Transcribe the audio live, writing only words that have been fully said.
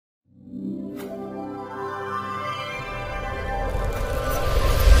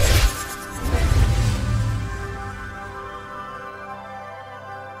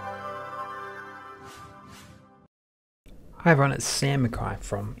Hi everyone, it's Sam Mackay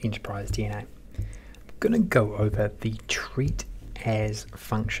from Enterprise DNA. I'm going to go over the treat as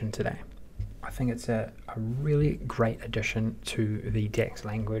function today. I think it's a really great addition to the DAX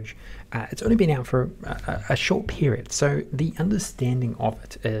language. It's only been out for a short period, so the understanding of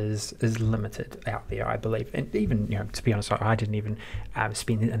it is limited out there, I believe. And even, to be honest, I didn't even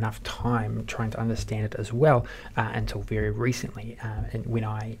spend enough time trying to understand it as well until very recently, and when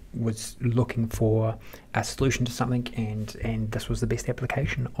I was looking for a solution to something, and this was the best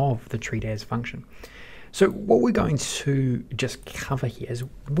application of the treat as function. So what we're going to just cover here is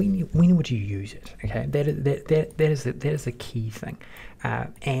when would you use it? Okay, that is the key thing,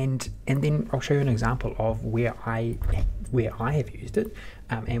 and then I'll show you an example of where I have used it,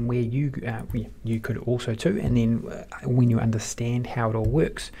 and where you could also too. And then when you understand how it all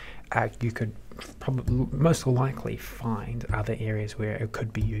works, you could probably most likely find other areas where it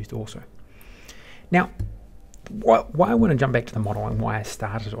could be used also. Now, why I want to jump back to the model and why I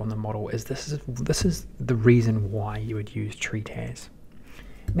started on the model is this is the reason why you would use treat as.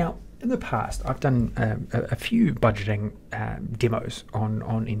 Now, in the past, I've done a few budgeting demos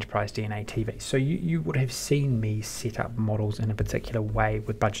on Enterprise DNA TV. So you would have seen me set up models in a particular way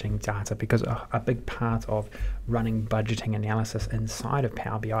with budgeting data, because a big part of running budgeting analysis inside of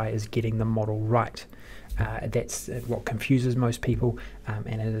Power BI is getting the model right. That's what confuses most people,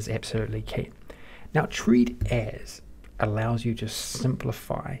 and it is absolutely key. Now, treat as allows you to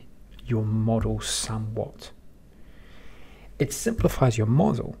simplify your model somewhat. It simplifies your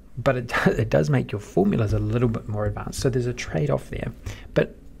model, but it does make your formulas a little bit more advanced. So there's a trade-off there.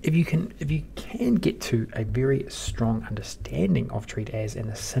 But if you can get to a very strong understanding of treat as and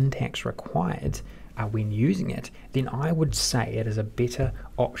the syntax required when using it, then I would say it is a better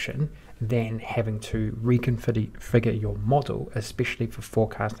option than having to reconfigure your model, especially for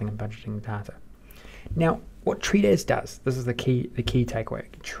forecasting and budgeting data. Now, what treat as does, this is the key takeaway.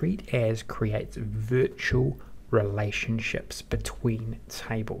 Treat as creates virtual relationships between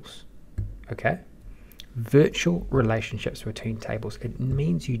tables. Okay? Virtual relationships between tables. It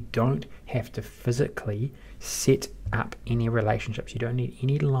means you don't have to physically set up any relationships. You don't need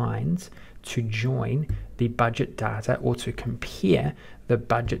any lines to join the budget data or to compare the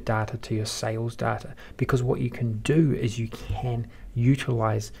budget data to your sales data, because what you can do is you can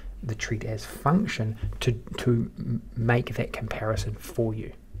utilize the treat as function to make that comparison for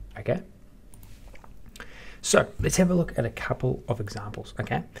you. Okay, so let's have a look at a couple of examples,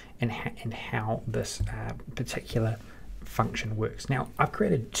 okay, and how this particular function works. Now, I've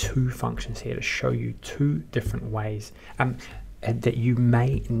created two functions here to show you two different ways that you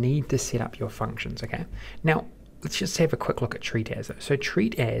may need to set up your functions. Okay, now let's just have a quick look at treat as. So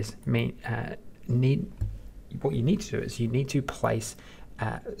treat as what you need to do is you need to place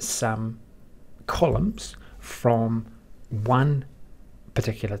some columns from one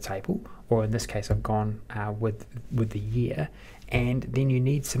particular table, or in this case I've gone with the year, and then you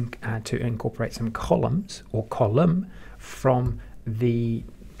need some to incorporate some columns or column from the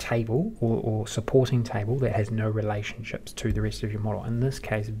table or supporting table that has no relationships to the rest of your model, in this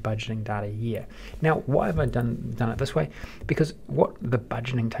case budgeting data year. Now, why have I done it this way? Because what the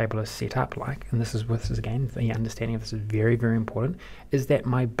budgeting table is set up like, and this is again, the understanding of this is very, very important, is that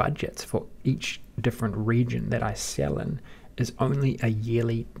my budgets for each different region that I sell in is only a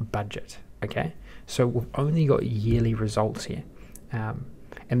yearly budget. Okay, so we've only got yearly results here.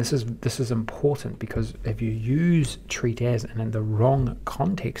 And this is important, because if you use treat as and in the wrong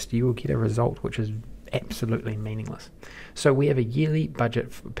context, you will get a result which is absolutely meaningless. So we have a yearly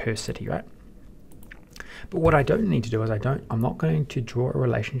budget per city, right? But what I don't need to do is I'm not going to draw a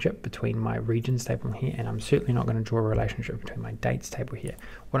relationship between my regions table here, and I'm certainly not going to draw a relationship between my dates table here.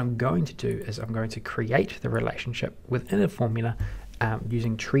 What I'm going to do is I'm going to create the relationship within a formula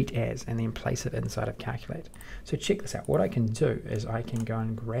using treat as, and then place it inside of calculate. So check this out. What I can do is I can go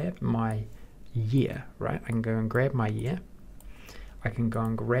and grab my year, right? I can go and grab my year. I can go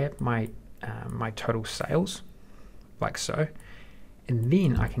and grab my my total sales, like so, and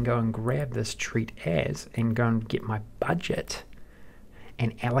then I can go and grab this treat as and go and get my budget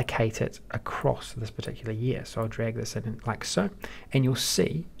and allocate it across this particular year. So I'll drag this in like so, and you'll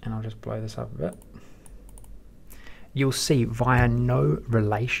see, and I'll just blow this up a bit. You'll see via no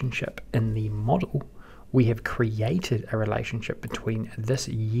relationship in the model, we have created a relationship between this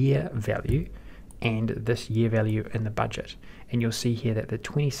year value and this year value in the budget. And you'll see here that the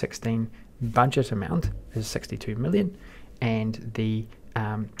 2016 budget amount is 62 million, and the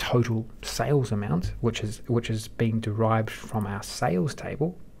total sales amount, which is being derived from our sales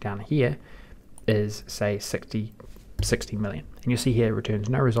table down here, is say 60 million. And you'll see here it returns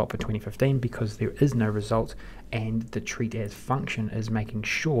no result for 2015 because there is no result and the treat as function is making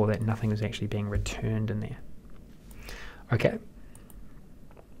sure that nothing is actually being returned in there. Okay.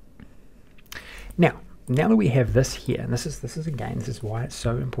 Now that we have this here, and this is why it's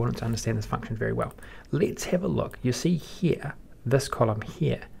so important to understand this function very well. Let's have a look. You see here, this column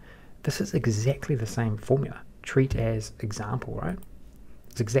here, this is exactly the same formula. Treat as example, right?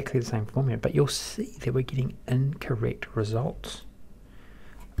 It's exactly the same formula, but you'll see that we're getting incorrect results.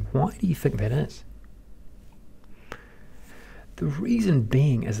 Why do you think that is? The reason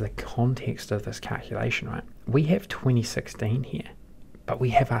being is the context of this calculation, right? We have 2016 here, but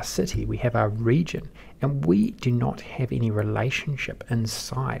we have our city, we have our region, and we do not have any relationship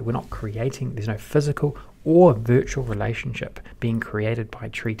inside. We're not creating, there's no physical or virtual relationship being created by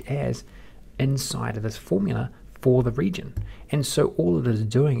treat as inside of this formula for the region. And so all it is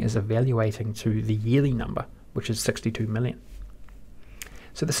doing is evaluating to the yearly number, which is 62 million.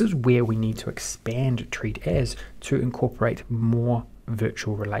 So this is where we need to expand treat as to incorporate more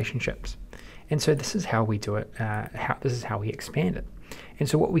virtual relationships. And so this is how we do it, this is how we expand it. And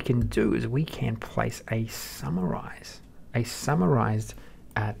so what we can do is we can place a summarized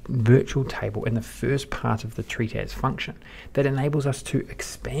virtual table in the first part of the treat as function that enables us to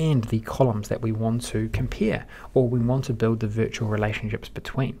expand the columns that we want to compare, or we want to build the virtual relationships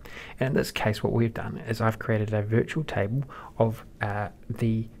between. And in this case, what we've done is I've created a virtual table of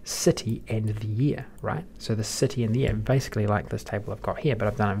the city and the year, right? So the city and the year, basically like this table I've got here, but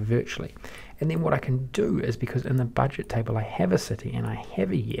I've done it virtually. And then what I can do is, because in the budget table I have a city and I have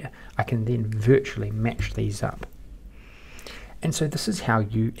a year, I can then virtually match these up. And so this is how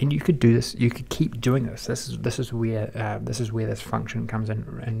you could do this. You could keep doing this. This is where this function comes in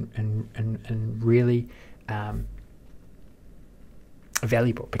and really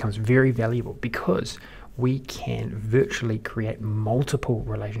valuable. Becomes very valuable because we can virtually create multiple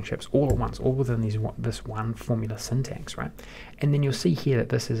relationships all at once, all within this one formula syntax, right? And then you'll see here that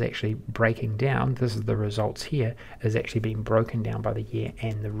this is actually breaking down. This is the results here is actually being broken down by the year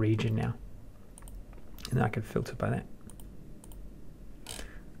and the region now. And then I can filter by that.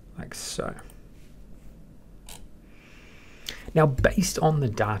 Like so. Now, based on the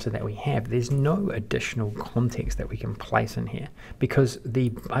data that we have, there's no additional context that we can place in here because the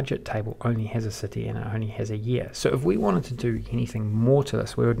budget table only has a city and it only has a year. So if we wanted to do anything more to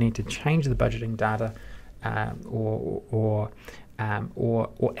this, we would need to change the budgeting data or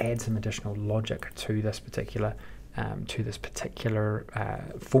add some additional logic to this particular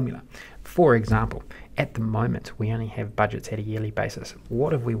formula. For example, at the moment we only have budgets at a yearly basis.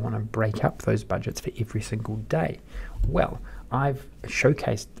 What if we want to break up those budgets for every single day? Well, I've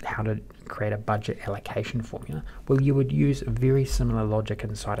showcased how to create a budget allocation formula. Well, you would use very similar logic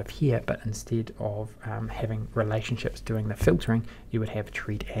inside of here, but instead of having relationships doing the filtering, you would have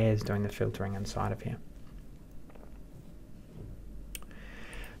treat as doing the filtering inside of here.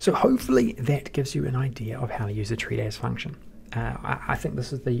 So hopefully that gives you an idea of how to use a treat as function. I think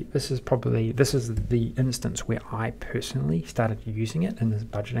this is the instance where I personally started using it in this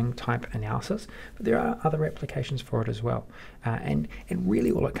budgeting type analysis, but there are other applications for it as well. And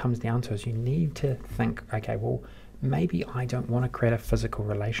really all it comes down to is you need to think, okay, well, maybe I don't want to create a physical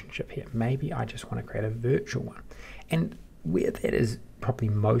relationship here. Maybe I just want to create a virtual one. And where that is probably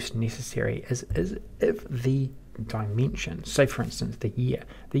most necessary is if the dimension, say for instance the year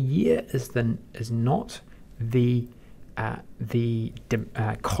is not the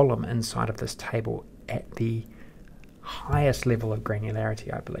column inside of this table at the highest level of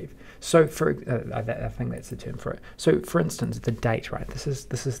granularity, I believe. So for I think that's the term for it. So for instance, the date, right? This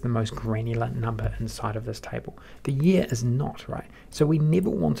is the most granular number inside of this table. The year is not, right? So we never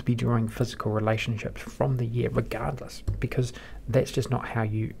want to be drawing physical relationships from the year, regardless, because that's just not how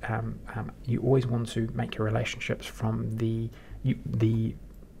you you always want to make your relationships from the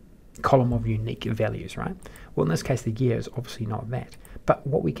column of unique values, right? Well, in this case, the year is obviously not that. But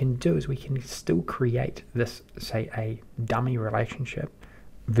what we can do is we can still create this, say, a dummy relationship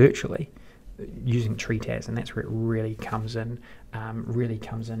virtually using treat as, and that's where it really comes in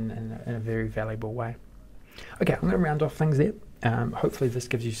in a very valuable way. Okay, I'm going to round off things there. Hopefully this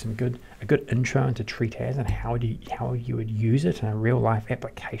gives you a good intro into treat as and how you would use it in a real life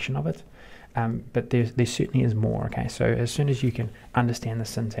application of it. But there certainly is more. Okay, so as soon as you can understand the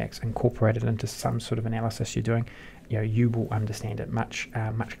syntax, incorporate it into some sort of analysis you're doing, you will understand it much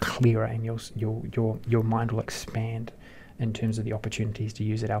clearer, and your mind will expand in terms of the opportunities to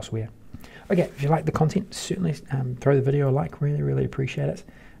use it elsewhere. Okay, if you like the content, certainly throw the video a like. Really appreciate it,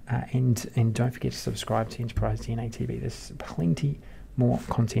 and don't forget to subscribe to Enterprise DNA TV. There's plenty more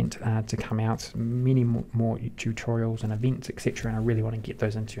content to come out, many more tutorials and events, etc. And I really want to get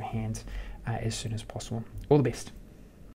those into your hands as soon as possible. All the best.